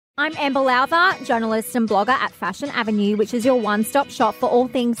I'm Amber Lowther, journalist and blogger at Fashion Avenue, which is your one-stop shop for all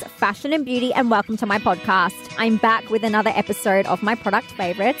things fashion and beauty, and welcome to my podcast. I'm back with another episode of my product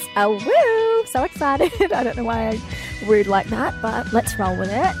favourites. Oh, woo! So excited. I don't know why I rude like that, but let's roll with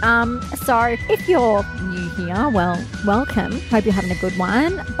it. So if you're new here, well, welcome. Hope you're having a good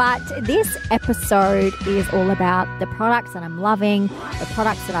one. But this episode is all about the products that I'm loving, the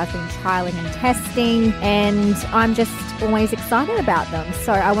products that I've been trialing and testing, and I'm just always excited about them.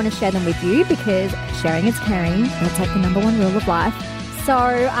 So I want to share them with you because sharing is caring. That's like the number one rule of life. So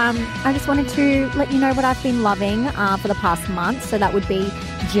I just wanted to let you know what I've been loving for the past month. So that would be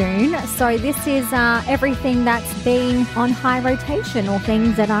June. So this is everything that's been on high rotation or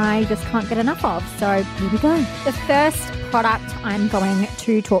things that I just can't get enough of. So here we go. The first product I'm going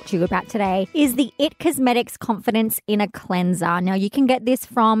to talk to you about today is the IT Cosmetics Confidence Inner Cleanser. Now you can get this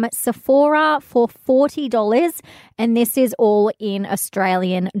from Sephora for $40, and this is all in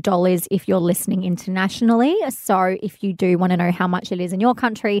Australian dollars if you're listening internationally. So if you do want to know how much it is in your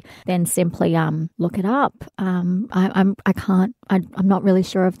country, then simply look it up. I'm not really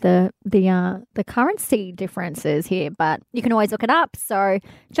sure of the currency differences here, but you can always look it up. So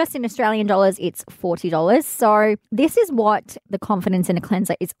just in Australian dollars, it's $40. So this is what the Confidence Inner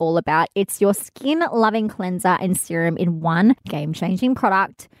Cleanser is all about. It's your skin-loving cleanser and serum in one game-changing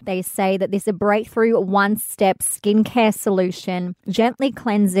product. They say that this is a breakthrough one-step skincare solution, gently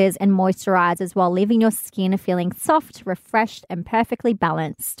cleanses and moisturizes while leaving your skin feeling soft, refreshed, and perfectly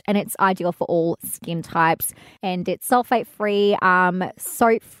balanced. And it's ideal for all skin types. And it's sulfate-free,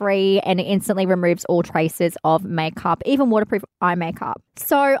 soap-free, and it instantly removes all traces of makeup, even waterproof eye makeup.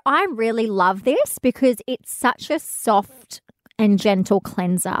 So I really love this because it's such a soft and gentle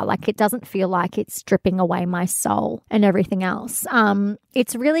cleanser. Like, it doesn't feel like it's stripping away my soul and everything else.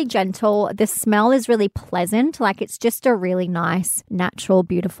 It's really gentle. The smell is really pleasant. Like, it's just a really nice, natural,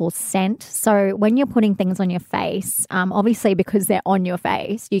 beautiful scent. So when you're putting things on your face, obviously because they're on your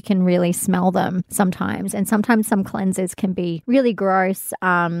face, you can really smell them sometimes. And sometimes some cleansers can be really gross.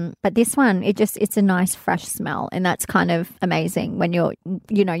 But this one, it's a nice, fresh smell. And that's kind of amazing when you're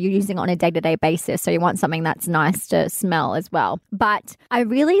using it on a day-to-day basis. So you want something that's nice to smell as well. But I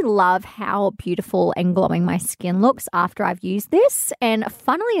really love how beautiful and glowing my skin looks after I've used this. And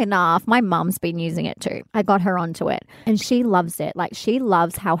funnily enough, my mum's been using it too. I got her onto it and she loves it. Like, she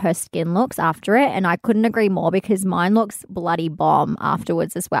loves how her skin looks after it. And I couldn't agree more because mine looks bloody bomb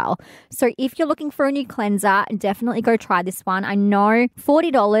afterwards as well. So if you're looking for a new cleanser, definitely go try this one. I know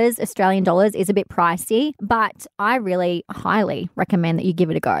 $40 Australian dollars is a bit pricey, but I really highly recommend that you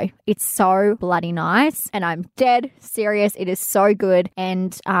give it a go. It's so bloody nice and I'm dead serious. It is so good.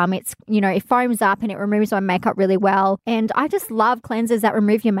 And it foams up and it removes my makeup really well. And I just love cleansers that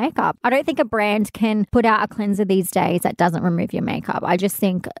remove your makeup. I don't think a brand can put out a cleanser these days that doesn't remove your makeup. I just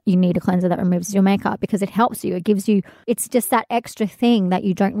think you need a cleanser that removes your makeup because it helps you. It gives you, it's just that extra thing that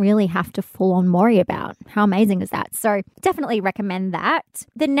you don't really have to full on worry about. How amazing is that? So definitely recommend that.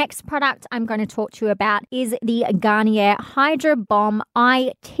 The next product I'm going to talk to you about is the Garnier Hydra Bomb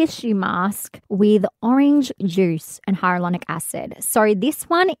Eye Tissue Mask with orange juice and hyaluronic acid. So this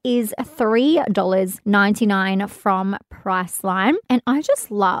one is $3.99 from Priceline. And I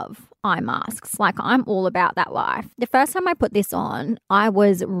just love eye masks. Like, I'm all about that life. The first time I put this on, I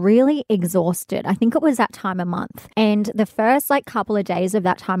was really exhausted. I think it was that time of month. And the first couple of days of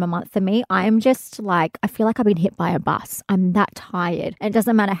that time of month for me, I am just I feel like I've been hit by a bus. I'm that tired. And it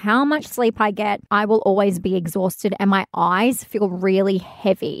doesn't matter how much sleep I get, I will always be exhausted and my eyes feel really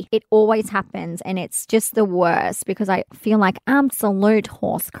heavy. It always happens. And it's just the worst because I feel like absolute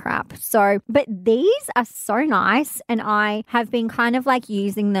horse crap. But these are so nice. And I have been kind of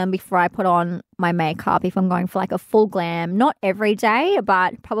using them before I put on my makeup if I'm going for a full glam. Not every day,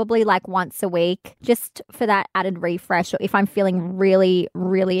 but probably once a week, just for that added refresh. Or if I'm feeling really,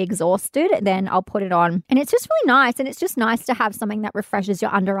 really exhausted, then I'll put it on. And it's just really nice. And it's just nice to have something that refreshes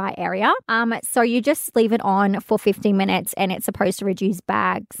your under eye area. So you just leave it on for 15 minutes and it's supposed to reduce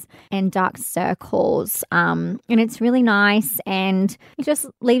bags and dark circles. And it's really nice and it just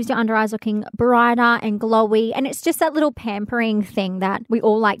leaves your under eyes looking brighter and glowy. And it's just that little pampering thing that we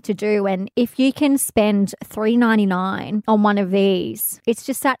all like to do. And if you can spend $3.99 on one of these, it's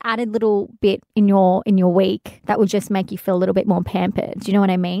just that added little bit in your week that will just make you feel a little bit more pampered. Do you know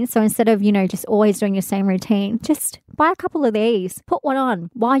what I mean? So instead of, just always doing your same routine, just buy a couple of these, put one on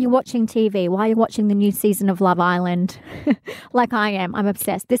while you're watching TV, while you're watching the new season of Love Island, like I am. I'm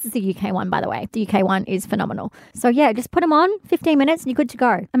obsessed. This is the UK one, by the way. The UK one is phenomenal. So yeah, just put them on, 15 minutes and you're good to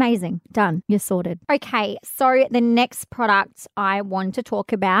go. Amazing. Done. You're sorted. Okay, so the next product I want to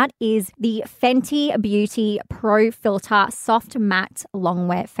talk about is the Fenty Beauty Pro Filter Soft Matte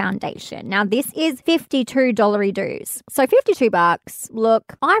Longwear Foundation. Now, this is $52 dues. So $52.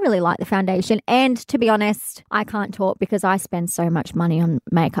 Look, I really like the foundation. And to be honest, I can't talk because I spend so much money on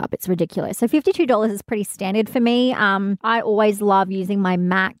makeup. It's ridiculous. So $52 is pretty standard for me. I always love using my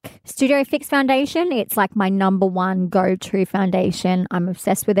MAC Studio Fix foundation. It's like my number one go-to foundation. I'm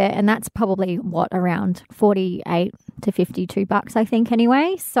obsessed with it. And that's probably around 48 to $52, I think,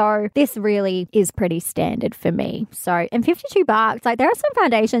 anyway. So this really is pretty standard for me. So, and $52, like there are some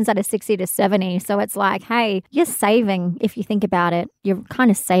foundations that are 60 to 70. So it's like, hey, you're saving, if you think about it, you're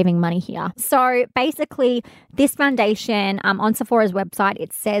kind of saving money here. So basically this foundation on Sephora's website,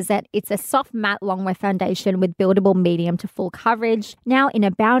 it says that it's a soft matte longwear foundation with buildable medium to full coverage, now in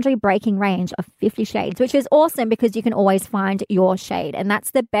a boundary breaking range of 50 shades, which is awesome because you can always find your shade. And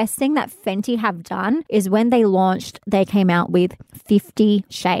that's the best thing that Fenty have done is when they launched, they came out with 50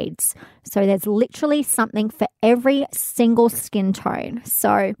 shades. So there's literally something for every single skin tone.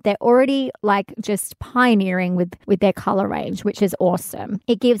 So they're already like just pioneering with their color range, which is awesome.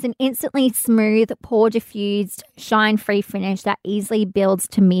 It gives an instantly smooth, pore diffused, shine-free finish that easily builds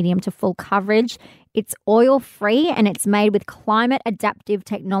to medium to full coverage. It's oil-free and it's made with climate-adaptive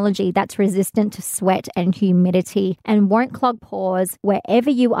technology that's resistant to sweat and humidity and won't clog pores. Wherever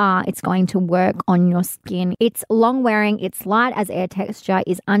you are, it's going to work on your skin. It's long-wearing, it's light as air texture,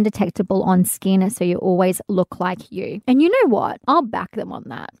 is undetectable on skin, so you always look like you. And you know what? I'll back them on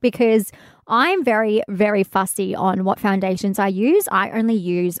that because I'm very, very fussy on what foundations I use. I only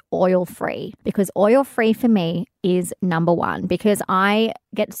use oil-free because oil-free for me is number one because I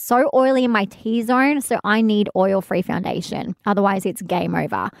get so oily in my T-zone, so I need oil-free foundation. Otherwise, it's game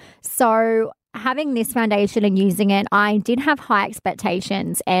over. So having this foundation and using it, I did have high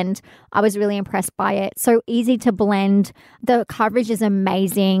expectations and I was really impressed by it. So easy to blend. The coverage is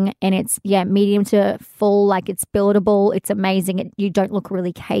amazing and it's, medium to full, like it's buildable. It's amazing. You don't look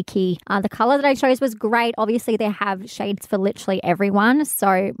really cakey. The color that I chose was great. Obviously, they have shades for literally everyone.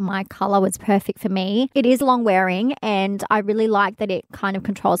 So my color was perfect for me. It is long wearing and I really like that it kind of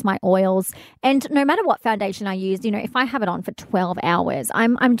controls my oils. And no matter what foundation I use, if I have it on for 12 hours,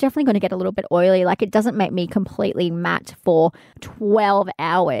 I'm definitely going to get a little bit oily. Like it doesn't make me completely matte for 12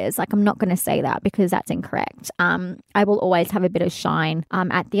 hours. Like I'm not going to say that because that's incorrect. I will always have a bit of shine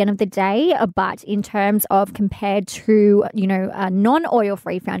at the end of the day. But in terms of compared to, a non-oil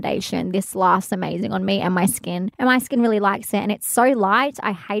free foundation, this lasts amazing on me and my skin. And my skin really likes it. And it's so light.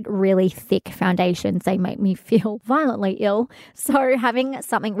 I hate really thick foundations. They make me feel violently ill. So having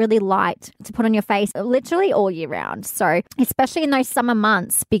something really light to put on your face literally all year round. So especially in those summer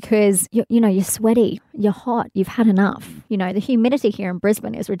months because, you're sweaty, you're hot, you've had enough. The humidity here in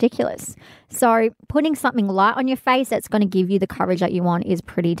Brisbane is ridiculous. So putting something light on your face that's going to give you the coverage that you want is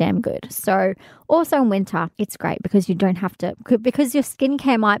pretty damn good. So also in winter, it's great because you don't have to, because your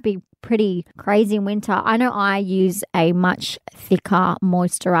skincare might be pretty crazy in winter. I know I use a much thicker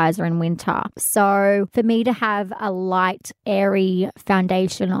moisturizer in winter. So for me to have a light, airy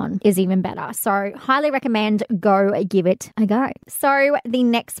foundation on is even better. So highly recommend, go give it a go. So the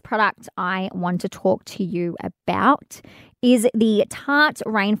next product I want to talk to you about is the Tarte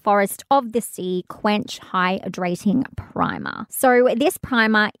Rainforest of the Sea Quench Hydrating Primer. So this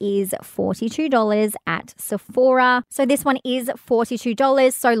primer is $42 at Sephora. So this one is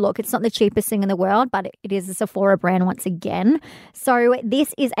 $42. So look, it's not the cheapest thing in the world, but it is a Sephora brand once again. So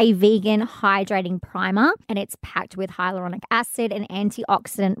this is a vegan hydrating primer and it's packed with hyaluronic acid and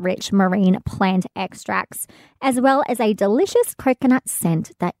antioxidant-rich marine plant extracts, as well as a delicious coconut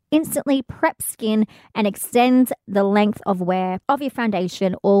scent that instantly preps skin and extends the length of wear of your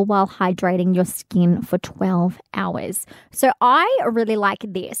foundation, all while hydrating your skin for 12 hours. So I really like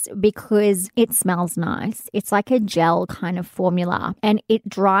this because it smells nice. It's like a gel kind of formula and it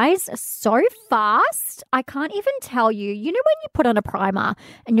dries so fast. I can't even tell you, when you put on a primer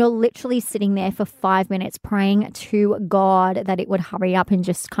and you're literally sitting there for 5 minutes praying to God that it would hurry up and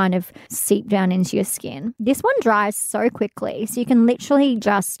just kind of seep down into your skin. This one dries so quickly. So you can literally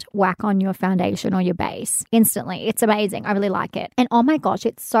just whack on your foundation or your base instantly. It's amazing. I really like it. And oh my gosh,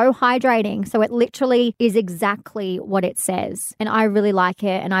 it's so hydrating. So it literally is exactly what it says. And I really like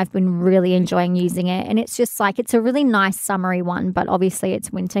it. And I've been really enjoying using it. And it's just like, it's a really nice summery one, but obviously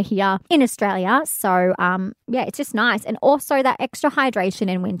it's winter here in Australia. So it's just nice. And also that extra hydration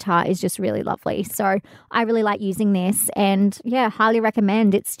in winter is just really lovely. So I really like using this and highly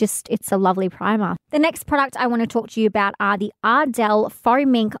recommend. It's a lovely primer. The next product I want to talk to you about are the Ardell Faux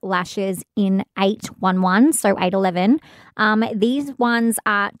Mink Mink lashes in 811, so 811. These ones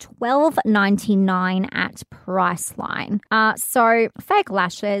are $12.99 at Priceline. So fake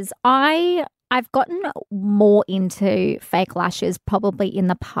lashes, I've gotten more into fake lashes probably in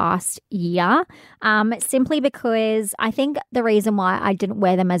the past year, simply because I think the reason why I didn't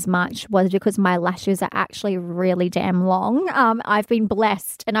wear them as much was because my lashes are actually really damn long. I've been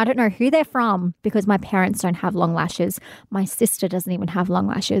blessed, and I don't know who they're from because my parents don't have long lashes. My sister doesn't even have long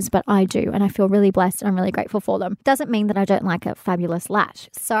lashes, but I do, and I feel really blessed and I'm really grateful for them. Doesn't mean that I don't like a fabulous lash.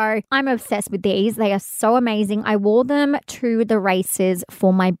 So I'm obsessed with these. They are so amazing. I wore them to the races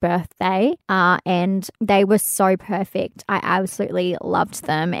for my birthday. And they were so perfect. I absolutely loved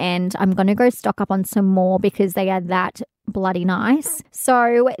them, and I'm going to go stock up on some more because they are that bloody nice.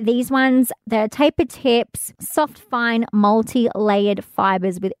 So these ones, they're tapered tips, soft, fine, multi-layered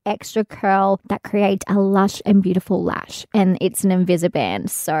fibers with extra curl that create a lush and beautiful lash. And it's an Invisiband.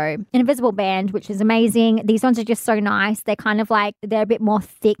 So an invisible band, which is amazing. These ones are just so nice. They're kind of like, they're a bit more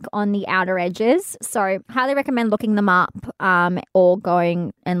thick on the outer edges. So highly recommend looking them up or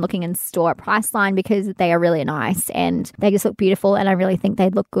going and looking in store at Priceline because they are really nice and they just look beautiful. And I really think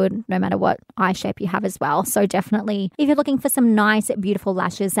they'd look good no matter what eye shape you have as well. So definitely, if you're looking for some nice, beautiful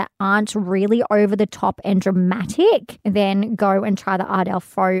lashes that aren't really over the top and dramatic, then go and try the Ardell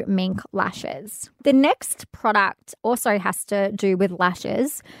Faux Mink lashes. The next product also has to do with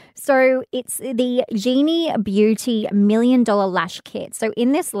lashes. So it's the Genie Beauty $1 Million Lash Kit. So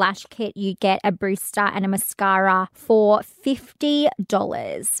in this lash kit, you get a booster and a mascara for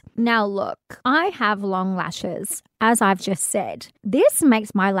 $50. Now look, I have long lashes. As I've just said, this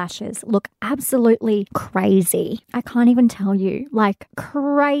makes my lashes look absolutely crazy. I can't even tell you, like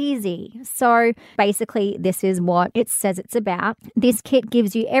crazy. So basically, this is what it says it's about. This kit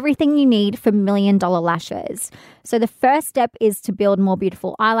gives you everything you need for $1 million lashes. So the first step is to build more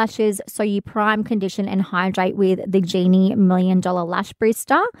beautiful eyelashes. So you prime, condition, and hydrate with the Genie $1 Million Lash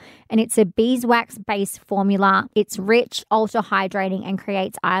Booster. And it's a beeswax-based formula. It's rich, ultra-hydrating, and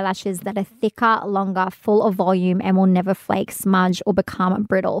creates eyelashes that are thicker, longer, full of volume, and will never flake, smudge, or become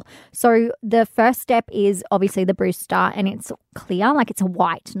brittle. So the first step is obviously the booster, and it's clear, like it's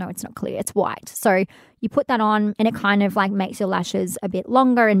white. No, it's not clear, it's white. So you put that on and it kind of like makes your lashes a bit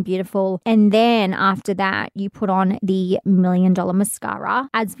longer and beautiful. And then after that, you put on the $1 Million mascara,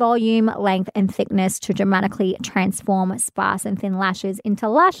 adds volume, length, and thickness to dramatically transform sparse and thin lashes into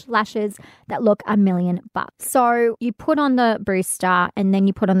lush lashes that look $1 million. So you put on the booster and then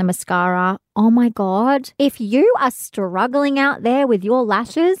you put on the mascara. Oh my God. If you are struggling out there with your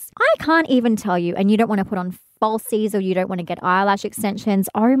lashes, I can't even tell you, and you don't want to put on falsies or you don't want to get eyelash extensions,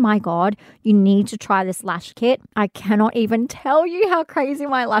 oh my God, you need to try this lash kit. I cannot even tell you how crazy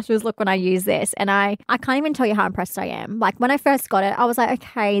my lashes look when I use this. And I can't even tell you how impressed I am. Like when I first got it, I was like,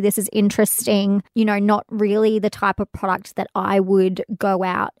 okay, this is interesting. You know, not really the type of product that I would go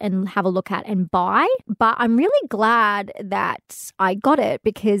out and have a look at and buy. But I'm really glad that I got it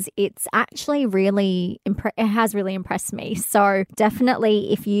because it's actually really, it has really impressed me. So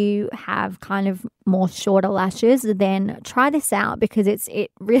definitely if you have kind of more shorter lashes, then try this out because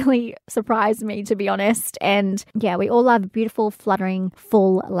it really surprised me, to be honest. And yeah, we all love beautiful, fluttering,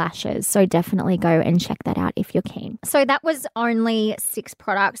 full lashes. So definitely go and check that out if you're keen. So that was only 6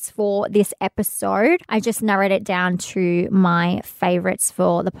 products for this episode. I just narrowed it down to my favorites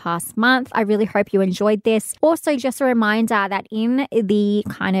for the past month. I really hope you enjoyed this. Also, just a reminder that in the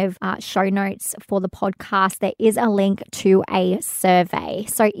kind of show notes for the podcast, there is a link to a survey.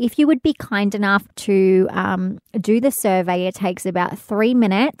 So if you would be kind enough to do the survey, it takes about 3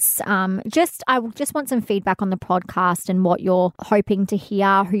 minutes. I just want some feedback on the podcast and what you're hoping to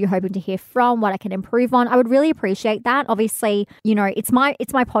hear, who you're hoping to hear from, what I can improve on. I would really appreciate that. Obviously, you know, it's my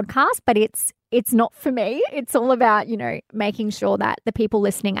podcast, but it's not for me. It's all about, you know, making sure that the people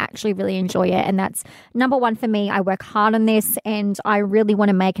listening actually really enjoy it. And that's number one for me. I work hard on this and I really want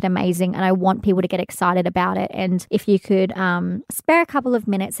to make it amazing and I want people to get excited about it. And if you could spare a couple of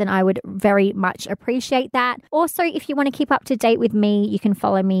minutes, then I would very much appreciate that. Also, if you want to keep up to date with me, you can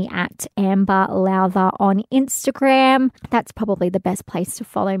follow me at Amber Lowther on Instagram. That's probably the best place to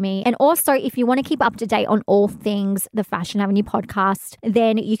follow me. And also, if you want to keep up to date on all things the Fashion Avenue podcast,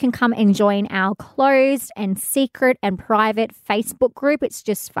 then you can come and join our our closed and secret and private Facebook group. It's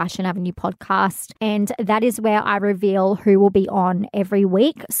just Fashion Avenue Podcast. And that is where I reveal who will be on every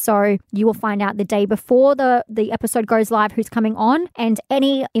week. So you will find out the day before the episode goes live who's coming on. And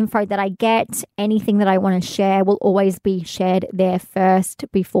any info that I get, anything that I want to share will always be shared there first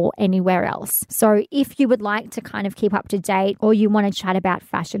before anywhere else. So if you would like to kind of keep up to date, or you want to chat about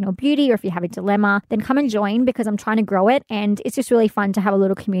fashion or beauty, or if you have a dilemma, then come and join, because I'm trying to grow it. And it's just really fun to have a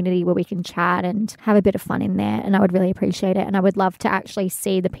little community where we can chat and have a bit of fun in there. And I would really appreciate it. And I would love to actually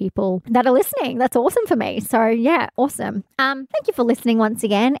see the people that are listening. That's awesome for me. So yeah, awesome. Thank you for listening once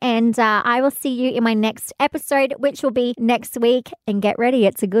again. And I will see you in my next episode, which will be next week. And get ready.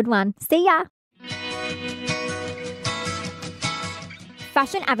 It's a good one. See ya.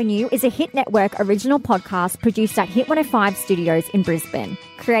 Fashion Avenue is a Hit Network original podcast produced at Hit 105 Studios in Brisbane.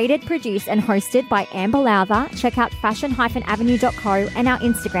 Created, produced and hosted by Amber Lowther. Check out fashion-avenue.co and our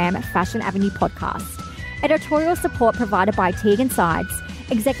Instagram, Fashion Avenue Podcast. Editorial support provided by Tegan Sides.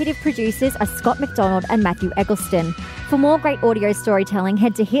 Executive producers are Scott McDonald and Matthew Eggleston. For more great audio storytelling,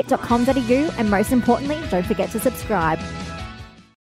 head to hit.com.au and most importantly, don't forget to subscribe.